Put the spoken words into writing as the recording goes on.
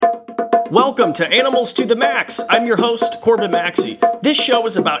Welcome to Animals to the Max. I'm your host, Corbin Maxey. This show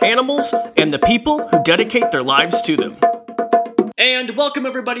is about animals and the people who dedicate their lives to them. And welcome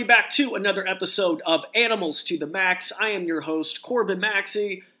everybody back to another episode of Animals to the Max. I am your host, Corbin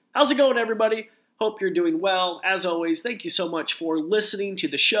Maxey. How's it going, everybody? Hope you're doing well. As always, thank you so much for listening to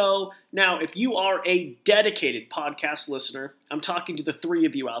the show. Now, if you are a dedicated podcast listener, I'm talking to the three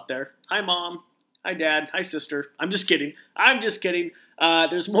of you out there. Hi, Mom. Hi, Dad. Hi, Sister. I'm just kidding.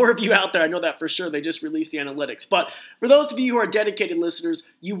 There's more of you out there. I know that for sure. They just released the analytics. But for those of you who are dedicated listeners,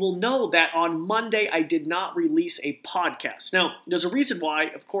 you will know that on Monday, I did not release a podcast. Now, there's a reason why.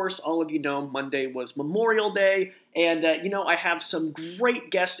 Of course, all of you know Monday was Memorial Day. And, I have some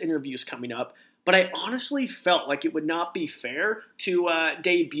great guest interviews coming up. But I honestly felt like it would not be fair to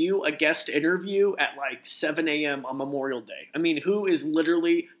debut a guest interview at like 7 a.m. on Memorial Day. I mean, who is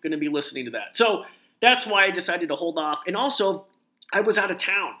literally going to be listening to that? So that's why I decided to hold off. And also, I was out of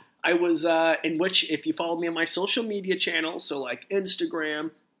town. I was in which, if you follow me on my social media channels, so like Instagram,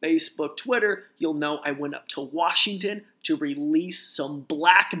 Facebook, Twitter, you'll know I went up to Washington to release some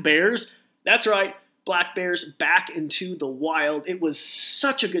black bears. That's right. Black bears back into the wild. It was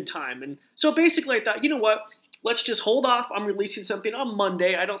such a good time. And so basically I thought, you know what? Let's just hold off. I'm releasing something on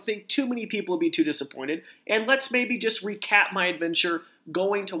Monday. I don't think too many people will be too disappointed. And let's maybe just recap my adventure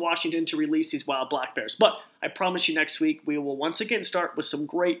going to Washington to release these wild black bears. But I promise you next week we will once again start with some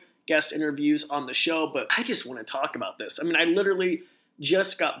great guest interviews on the show. But I just want to talk about this. I mean, I literally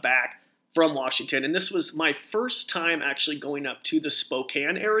just got back from Washington. And this was my first time actually going up to the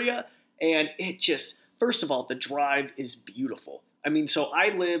Spokane area. And it just, first of all, the drive is beautiful. I mean, so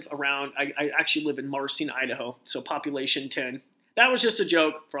I actually live in Marsing, Idaho, so population 10. That was just a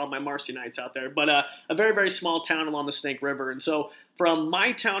joke for all my Marcingites out there, but a very, very small town along the Snake River. And so from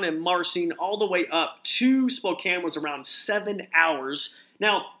my town in Marsing all the way up to Spokane was around 7 hours.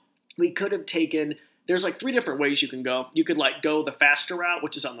 Now, we could have taken, there's like three different ways you can go. You could like go the faster route,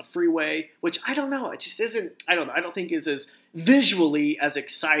 which is on the freeway, which I don't know. It just isn't, I don't think is as visually as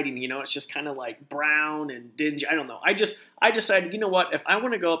exciting, it's just kind of like brown and dingy. I don't know. I decided, you know what, if I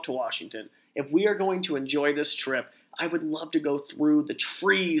want to go up to Washington, if we are going to enjoy this trip, I would love to go through the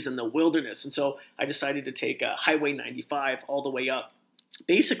trees and the wilderness. And so I decided to take Highway 95 all the way up,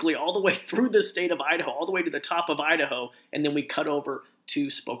 basically all the way through the state of Idaho, all the way to the top of Idaho. And then we cut over to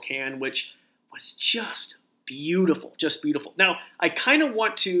Spokane, which was just beautiful, just beautiful. Now, I kind of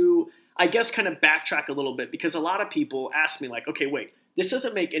want to, kind of backtrack a little bit because a lot of people ask me like, okay, wait, this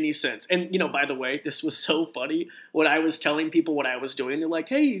doesn't make any sense. And, by the way, this was so funny when I was telling people what I was doing. They're like,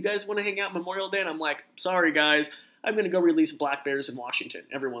 hey, you guys want to hang out Memorial Day? And I'm like, sorry, guys, I'm going to go release black bears in Washington.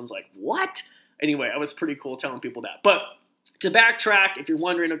 Everyone's like, what? Anyway, I was pretty cool telling people that. But to backtrack, if you're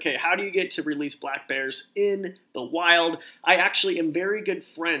wondering, okay, how do you get to release black bears in the wild? I actually am very good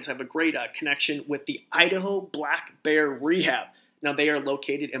friends. I have a great connection with the Idaho Black Bear Rehab. Now, they are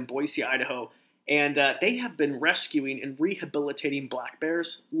located in Boise, Idaho, and they have been rescuing and rehabilitating black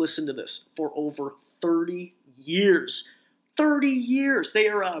bears, listen to this, for over 30 years. 30 years! They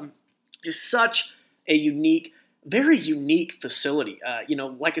are just such a very unique facility.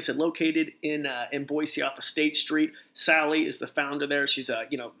 Like I said, located in Boise off of State Street. Sally is the founder there. She's a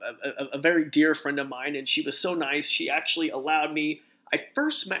very dear friend of mine, and she was so nice. She actually allowed me. I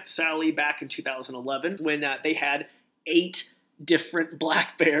first met Sally back in 2011 when they had 8 different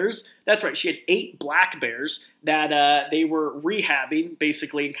black bears. That's right. She had 8 black bears that they were rehabbing,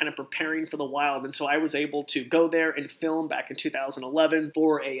 basically, and kind of preparing for the wild. And so I was able to go there and film back in 2011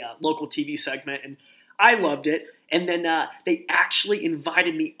 for a local TV segment, and I loved it. And then they actually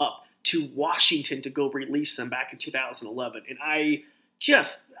invited me up to Washington to go release them back in 2011. And I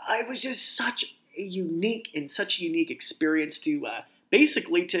was just such a unique experience to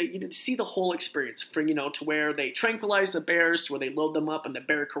basically to see the whole experience from, to where they tranquilize the bears, to where they load them up in the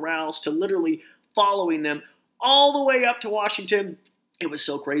bear corrals, to literally following them all the way up to Washington. It was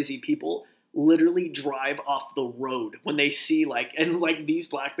so crazy. People literally drive off the road when they see these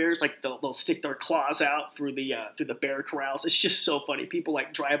black bears, they'll stick their claws out through the bear corrals. It's just so funny. People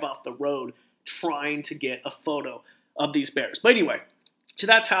drive off the road trying to get a photo of these bears. But anyway, so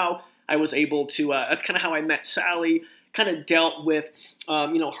that's how I was able to, that's kind of how I met Sally, kind of dealt with,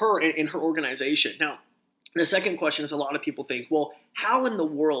 her and her organization. Now, the second question is a lot of people think, well, how in the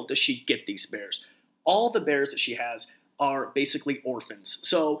world does she get these bears? All the bears that she has are basically orphans.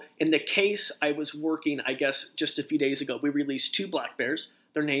 So in the case I was working, I guess, just a few days ago, we released 2 black bears.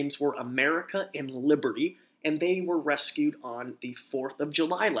 Their names were America and Liberty, and they were rescued on the 4th of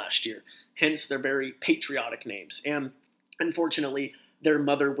July last year. Hence, their very patriotic names. And unfortunately, their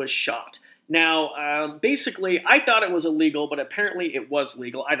mother was shot. Now, basically, I thought it was illegal, but apparently it was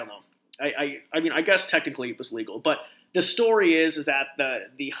legal. I don't know. I mean, I guess technically it was legal, but the story is that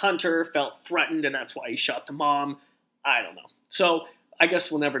the hunter felt threatened, and that's why he shot the mom. I don't know. So I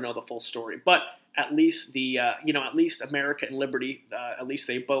guess we'll never know the full story, but at least at least America and Liberty, at least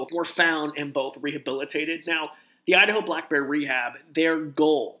they both were found and both rehabilitated. Now, the Idaho Black Bear Rehab, their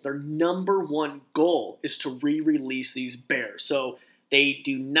number one goal is to re-release these bears. So they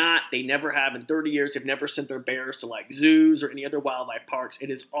never have in 30 years, they've never sent their bears to like zoos or any other wildlife parks. It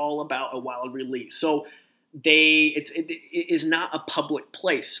is all about a wild release. So it is not a public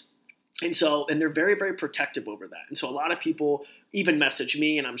place. And they're very, very protective over that. And so a lot of people even message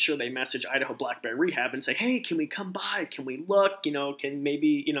me, and I'm sure they message Idaho Black Bear Rehab and say, hey, can we come by? Can we look? Can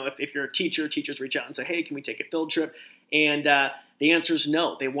maybe, if you're a teacher, teachers reach out and say, hey, can we take a field trip? And the answer is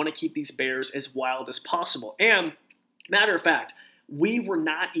no. They want to keep these bears as wild as possible. And matter of fact, we were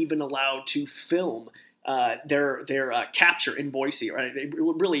not even allowed to film their capture in Boise. Right? It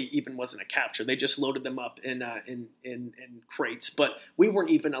really even wasn't a capture. They just loaded them up in crates, but we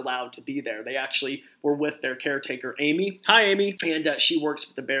weren't even allowed to be there. They actually were with their caretaker, Amy. Hi, Amy. And she works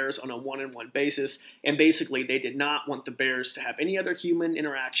with the bears on a one-on-one basis. And basically, they did not want the bears to have any other human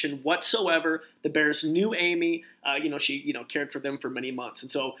interaction whatsoever. The bears knew Amy. She cared for them for many months.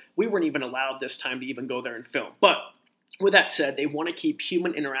 And so we weren't even allowed this time to even go there and film. But with that said, they want to keep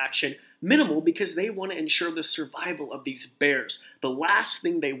human interaction minimal because they want to ensure the survival of these bears. The last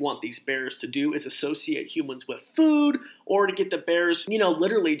thing they want these bears to do is associate humans with food or to get the bears,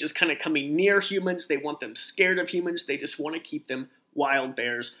 literally just kind of coming near humans. They want them scared of humans. They just want to keep them wild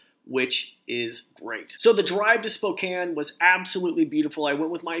bears, which is great. So the drive to Spokane was absolutely beautiful. I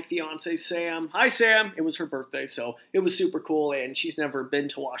went with my fiance, Sam. Hi, Sam. It was her birthday, so it was super cool, and she's never been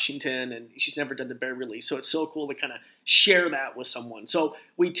to Washington, and she's never done the bear release, so it's so cool to kind of share that with someone. So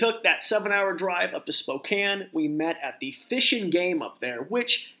we took that 7-hour drive up to Spokane. We met at the Fish and Game up there,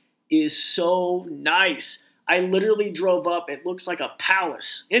 which is so nice. I literally drove up. It looks like a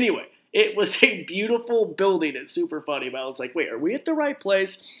palace. Anyway, it was a beautiful building. It's super funny, but I was like, wait, are we at the right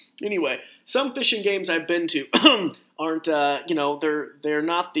place? Anyway, some fishing games I've been to aren't, they're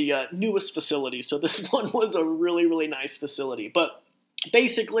not the newest facility. So this one was a really, really nice facility. But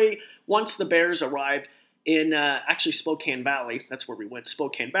basically, once the bears arrived in Spokane Valley, that's where we went,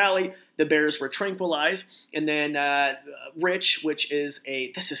 Spokane Valley, the bears were tranquilized. And then Rich, this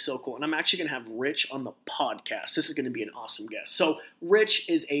is so cool. And I'm actually going to have Rich on the podcast. This is going to be an awesome guest. So Rich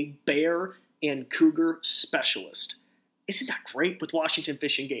is a bear and cougar specialist. Isn't that great with Washington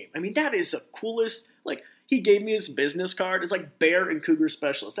Fish and Game? I mean, that is the coolest. Like, he gave me his business card. It's like bear and cougar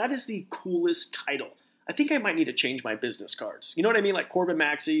specialist. That is the coolest title. I think I might need to change my business cards. You know what I mean? Like Corbin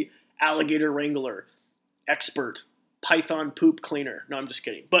Maxey, alligator wrangler, expert, python poop cleaner. No, I'm just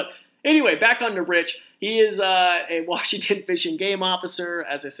kidding. But anyway, back on to Rich. He is a Washington Fish and Game officer,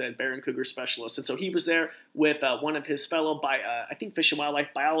 as I said, bear and cougar specialist. And so he was there with one of his fellow, Fish and Wildlife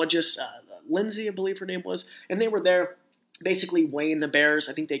biologists, Lindsay, I believe her name was. And they were there basically weighing the bears.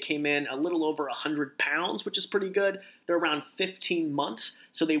 I think they came in a little over 100 pounds, which is pretty good. They're around 15 months,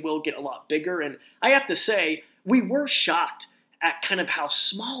 so they will get a lot bigger. And I have to say, we were shocked at kind of how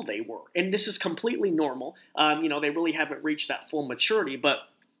small they were. And this is completely normal. They really haven't reached that full maturity, but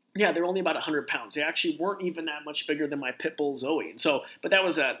yeah, they're only about 100 pounds. They actually weren't even that much bigger than my pit bull Zoe. And so, but that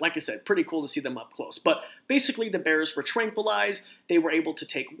was, like I said, pretty cool to see them up close. But basically, the bears were tranquilized. They were able to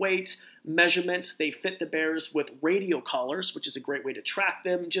take weights, measurements. They fit the bears with radio collars, which is a great way to track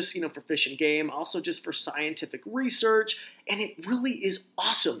them, just, for Fish and Game, also just for scientific research. And it really is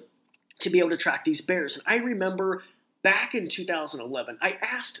awesome to be able to track these bears. And I remember back in 2011, I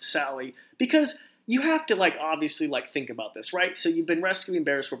asked Sally, because you have to obviously think about this, right? So you've been rescuing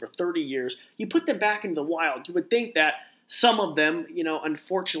bears for over 30 years. You put them back into the wild. You would think that some of them,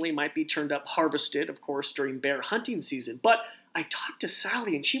 unfortunately might be turned up harvested, of course, during bear hunting season. But I talked to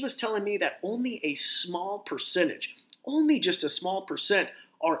Sally and she was telling me that only a small percentage, only just a small percent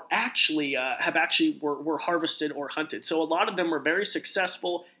are actually, were harvested or hunted. So a lot of them are very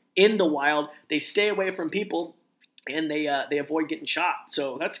successful in the wild. They stay away from people and they avoid getting shot.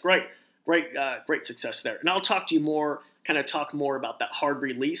 So that's great. Great success there. And I'll talk more about that hard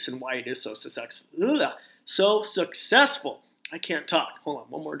release and why it is so successful. I can't talk. Hold on,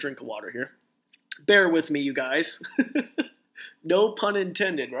 one more drink of water here. Bear with me, you guys. No pun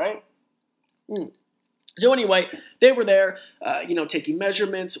intended, right? So anyway, they were there, taking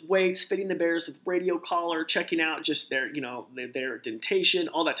measurements, weights, fitting the bears with radio collar, checking out just their dentation,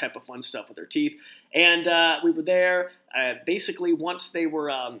 all that type of fun stuff with their teeth. And we were there. Basically, once they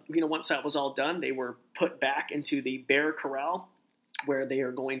were, once that was all done, they were put back into the bear corral, where they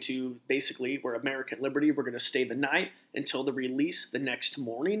are going to where American Liberty, we're going to stay the night until the release the next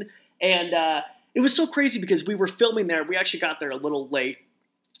morning. And it was so crazy because we were filming there. We actually got there a little late.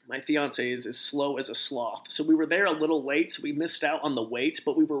 My fiance is as slow as a sloth. So we were there a little late, so we missed out on the waits,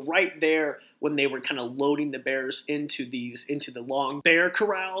 but we were right there when they were kind of loading the bears into the long bear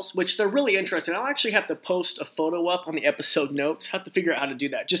corrals, which they're really interesting. I'll actually have to post a photo up on the episode notes. Have to figure out how to do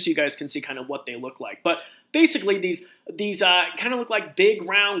that just so you guys can see kind of what they look like. But basically these kind of look like big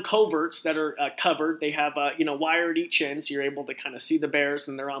round coverts that are covered. They have wire at each end, so you're able to kind of see the bears,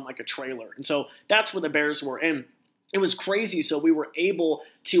 and they're on like a trailer. And so that's where the bears were in. It was crazy. So we were able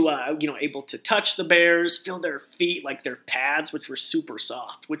to touch the bears, feel their feet, like their pads, which were super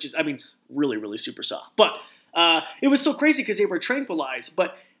soft, really, really super soft. But it was so crazy because they were tranquilized.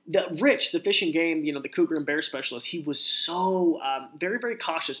 But Rich, the Fish and Game, the cougar and bear specialist, he was so very, very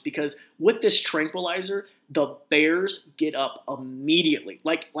cautious because with this tranquilizer, the bears get up immediately,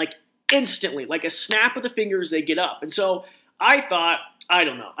 like instantly, like a snap of the fingers, they get up. And so I thought, I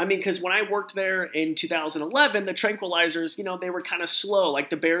don't know. I mean, because when I worked there in 2011, the tranquilizers, they were kind of slow. Like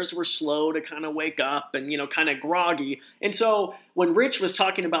the bears were slow to kind of wake up and, kind of groggy. And so when Rich was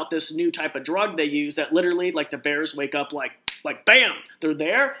talking about this new type of drug they use that literally, like the bears wake up like bam, they're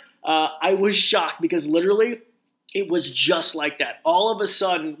there. I was shocked because literally it was just like that. All of a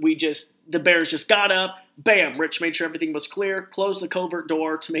sudden, the bears just got up. Bam, Rich made sure everything was clear, closed the covert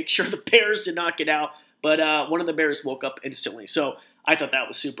door to make sure the bears did not get out. But one of the bears woke up instantly. So I thought that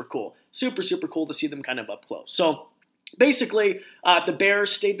was super cool. Super, super cool to see them kind of up close. So basically, the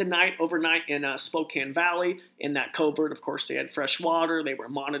bears stayed overnight in Spokane Valley in that covert. Of course, they had fresh water. They were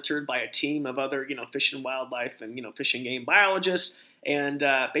monitored by a team of other, fish and wildlife and, fish and game biologists. And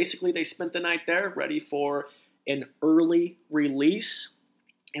basically, they spent the night there ready for an early release.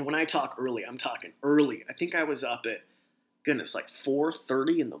 And when I talk early, I'm talking early. I think I was up at, like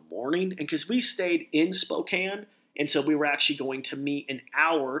 4:30 in the morning. And because we stayed in Spokane, and so we were actually going to meet an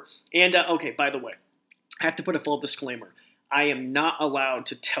hour. And, okay, by the way, I have to put a full disclaimer. I am not allowed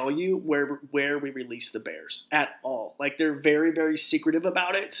to tell you where we release the bears at all. Like, they're very, very secretive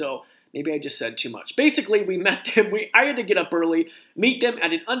about it, so maybe I just said too much. Basically, we met them. I had to get up early, meet them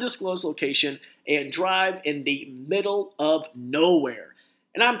at an undisclosed location, and drive in the middle of nowhere.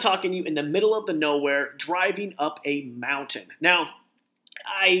 And I'm talking you in the middle of the nowhere, driving up a mountain. Now,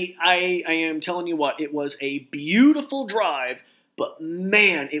 I am telling you what, it was a beautiful drive, but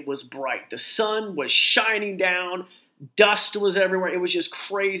man, it was bright. The sun was shining down. Dust was everywhere. It was just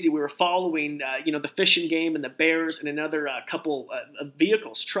crazy. We were following, the Fish and Game and the bears and another couple of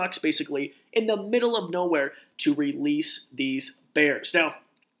vehicles, trucks, basically, in the middle of nowhere to release these bears. Now,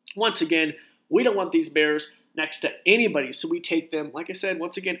 once again, we don't want these bears next to anybody, so we take them, like I said,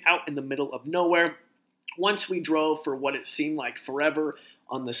 once again, out in the middle of nowhere. Once we drove for what it seemed like forever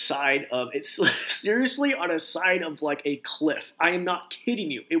on the side of, seriously, on a side of like a cliff. I am not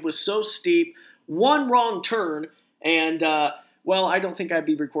kidding you. It was so steep. One wrong turn, and I don't think I'd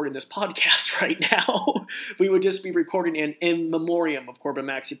be recording this podcast right now. We would just be recording an in memoriam of Corbin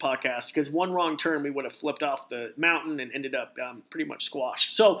Maxey podcast, because one wrong turn, we would have flipped off the mountain and ended up pretty much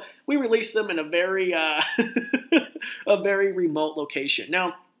squashed. So we released them in a very, a very remote location.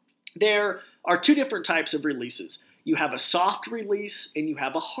 Now, there are two different types of releases. You have a soft release and you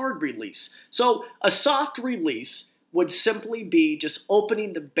have a hard release. So a soft release would simply be just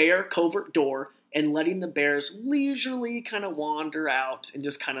opening the bear covert door and letting the bears leisurely kind of wander out and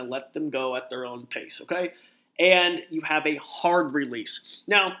just kind of let them go at their own pace, okay? And you have a hard release.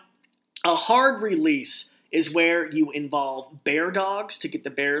 Now, a hard release is where you involve bear dogs to get the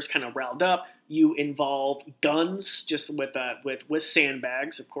bears kind of riled up. You involve guns, just with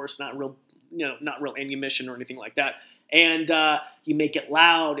sandbags, of course, not real ammunition or anything like that. And you make it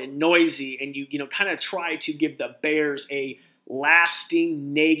loud and noisy, and you kind of try to give the bears a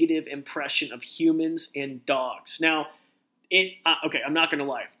lasting negative impression of humans and dogs. Now, I'm not going to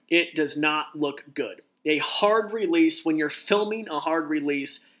lie. It does not look good. A hard release, when you're filming a hard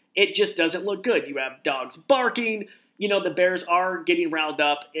release, it just doesn't look good. You have dogs barking. The bears are getting riled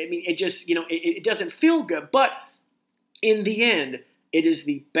up. I mean, it just, it doesn't feel good. But in the end, it is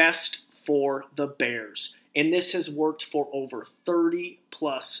the best for the bears. And this has worked for over 30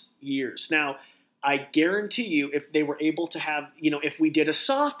 plus years. Now, I guarantee you, if they were able to have, if we did a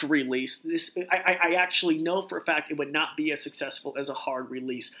soft release, I actually know for a fact it would not be as successful as a hard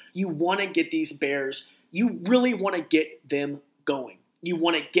release. You want to get these bears, you really want to get them going. You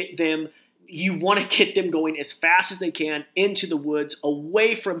want to get them going as fast as they can into the woods,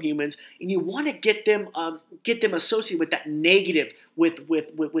 away from humans, and you want to get them associated with that negative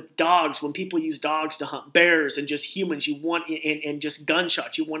with dogs. When people use dogs to hunt bears and just humans, you want and just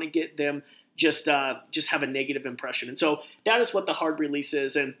gunshots, you want to get them just have a negative impression. And so that is what the hard release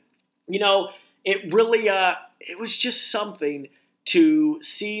is. And it really, it was just something to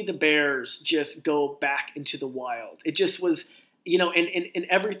see the bears just go back into the wild. It just was, and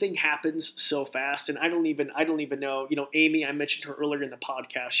everything happens so fast. And I don't even know, Amy, I mentioned her earlier in the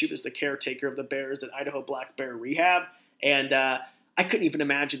podcast. She was the caretaker of the bears at Idaho Black Bear Rehab. And I couldn't even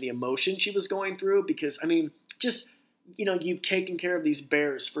imagine the emotion she was going through because, you've taken care of these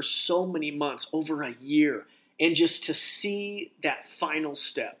bears for so many months, over a year. And just to see that final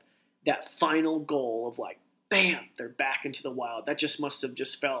step, that final goal of like, bam, they're back into the wild. That just must have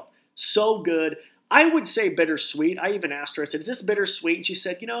just felt so good. I would say bittersweet. I even asked her, I said, is this bittersweet? And she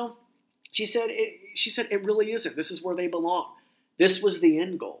said, it really isn't. This is where they belong. This was the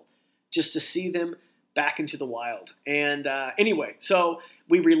end goal, just to see them back into the wild. And anyway, so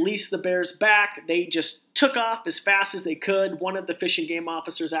we released the bears back. They just took off as fast as they could. One of the Fish and Game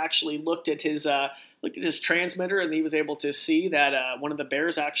officers actually looked at his transmitter, and he was able to see that one of the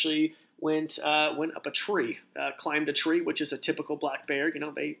bears actually went up a tree, climbed a tree, which is a typical black bear.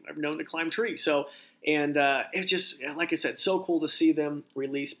 They are known to climb trees. So, and it just, like I said, so cool to see them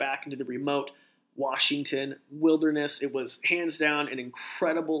released back into the remote Washington wilderness. It was hands down an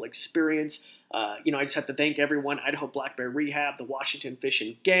incredible experience. I just have to thank everyone, Idaho Black Bear Rehab, the Washington Fish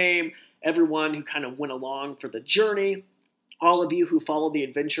and Game, everyone who kind of went along for the journey. All of you who follow the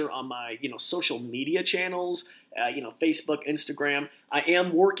adventure on my, social media channels, Facebook, Instagram. I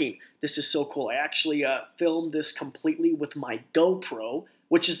am working. This is so cool. I actually filmed this completely with my GoPro,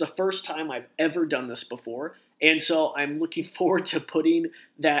 which is the first time I've ever done this before. And so I'm looking forward to putting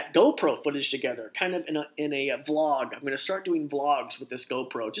that GoPro footage together, kind of in a vlog. I'm going to start doing vlogs with this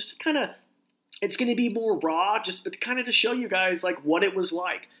GoPro, just to kind of, it's going to be more raw, but kind of to show you guys like what it was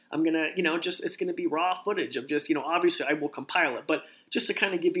like. I'm going to, it's going to be raw footage of just, obviously I will compile it, but just to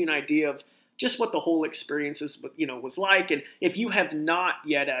kind of give you an idea of just what the whole experience is, was like. And if you have not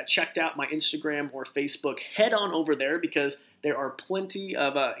yet checked out my Instagram or Facebook, head on over there because there are plenty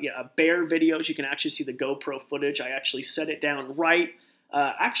of bear videos. You can actually see the GoPro footage. I actually set it down right,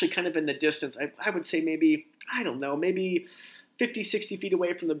 actually kind of in the distance. I would say maybe 50, 60 feet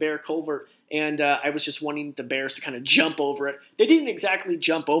away from the bear culvert. And I was just wanting the bears to kind of jump over it. They didn't exactly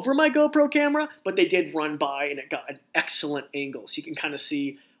jump over my GoPro camera, but they did run by, and it got an excellent angle. So you can kind of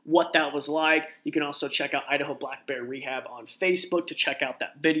see what that was like. You can also check out Idaho Black Bear Rehab on Facebook to check out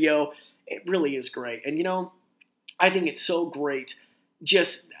that video. It really is great. And, I think it's so great.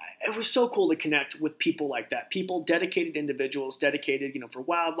 It was so cool to connect with people like that. People, dedicated individuals, dedicated, for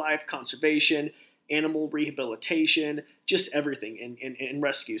wildlife, conservation, animal rehabilitation, just everything in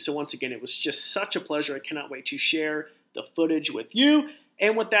rescue. So once again, it was just such a pleasure. I cannot wait to share the footage with you.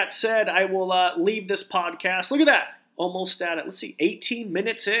 And with that said, I will leave this podcast. Look at that. Almost at it. 18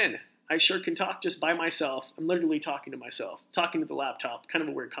 minutes in. I sure can talk just by myself. I'm literally talking to myself, talking to the laptop. Kind of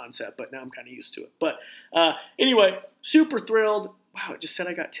a weird concept, but now I'm kind of used to it. But anyway, super thrilled. Wow, it just said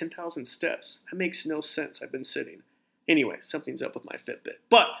I got 10,000 steps. That makes no sense. I've been sitting. Anyway, something's up with my Fitbit.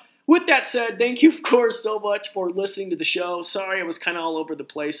 But with that said, thank you, of course, so much for listening to the show. Sorry I was kind of all over the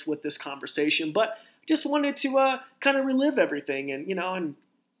place with this conversation, but I just wanted to kind of relive everything. And, and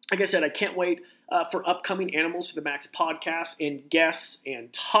like I said, I can't wait for upcoming Animals to the Max podcast and guests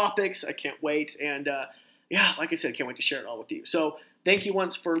and topics. I can't wait. And, like I said, I can't wait to share it all with you. So thank you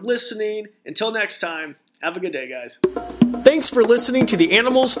once for listening. Until next time, have a good day, guys. Thanks for listening to the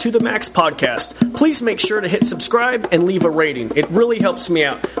Animals to the Max podcast. Please make sure to hit subscribe and leave a rating. It really helps me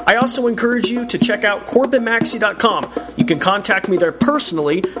out. I also encourage you to check out CorbinMaxey.com. You can contact me there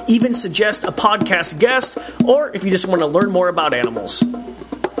personally, even suggest a podcast guest, or if you just want to learn more about animals.